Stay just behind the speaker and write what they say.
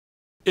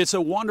It's a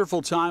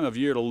wonderful time of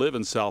year to live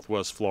in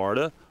Southwest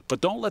Florida,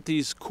 but don't let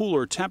these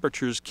cooler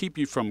temperatures keep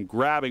you from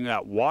grabbing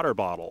that water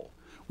bottle.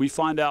 We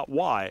find out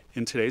why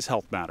in today's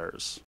Health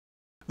Matters.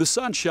 The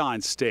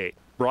Sunshine State,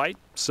 bright,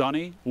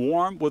 sunny,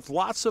 warm, with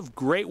lots of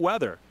great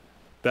weather.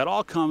 That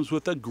all comes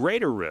with a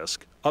greater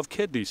risk of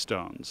kidney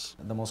stones.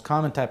 The most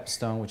common type of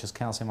stone, which is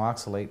calcium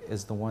oxalate,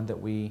 is the one that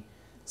we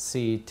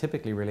see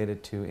typically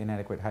related to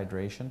inadequate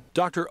hydration.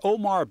 Dr.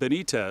 Omar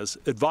Benetiz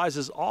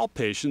advises all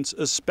patients,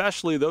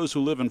 especially those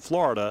who live in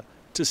Florida,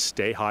 to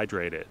stay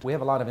hydrated. We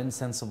have a lot of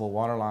insensible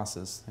water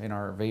losses in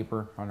our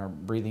vapor, on our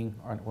breathing,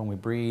 when we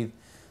breathe,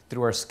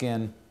 through our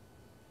skin,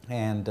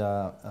 and we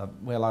have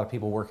a lot of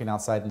people working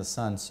outside in the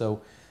sun.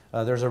 So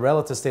there's a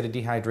relative state of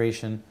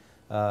dehydration,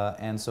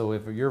 and so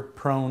if you're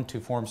prone to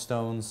form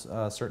stones,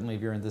 certainly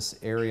if you're in this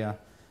area,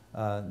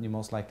 you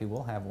most likely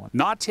will have one.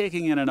 Not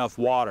taking in enough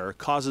water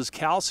causes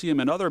calcium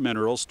and other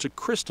minerals to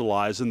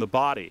crystallize in the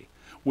body,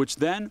 which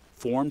then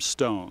forms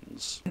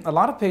stones. A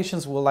lot of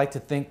patients will like to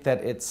think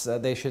that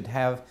they should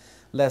have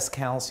less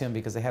calcium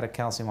because they had a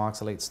calcium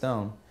oxalate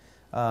stone.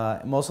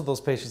 Most of those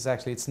patients,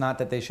 actually, it's not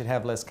that they should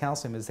have less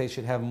calcium, it's they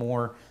should have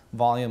more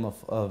volume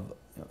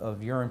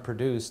of urine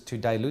produced to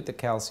dilute the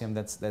calcium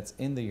that's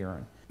in the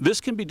urine. This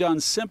can be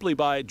done simply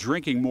by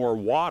drinking more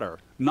water,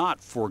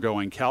 not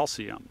foregoing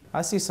calcium.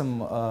 I see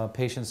some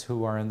patients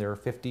who are in their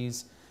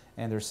 50s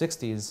and their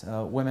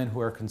 60s, women who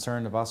are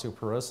concerned of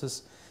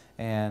osteoporosis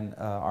and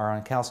are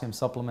on calcium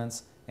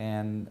supplements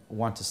and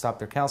want to stop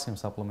their calcium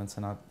supplements,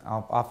 and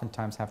I'll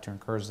oftentimes have to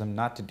encourage them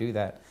not to do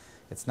that.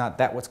 It's not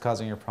that what's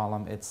causing your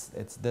problem, it's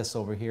this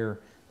over here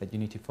that you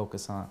need to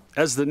focus on.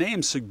 As the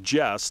name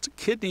suggests,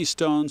 kidney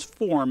stones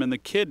form in the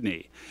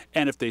kidney,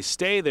 and if they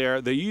stay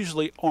there, they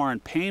usually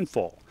aren't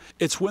painful.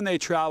 It's when they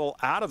travel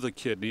out of the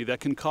kidney that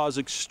can cause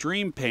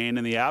extreme pain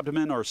in the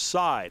abdomen or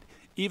side,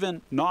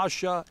 even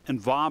nausea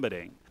and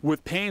vomiting,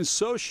 with pain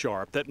so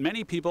sharp that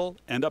many people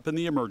end up in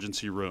the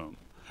emergency room.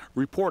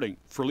 Reporting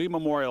for Lee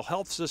Memorial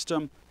Health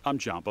System, I'm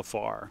John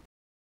Bafar.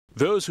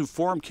 Those who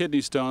form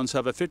kidney stones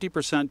have a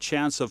 50%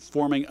 chance of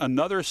forming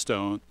another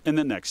stone in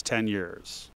the next 10 years.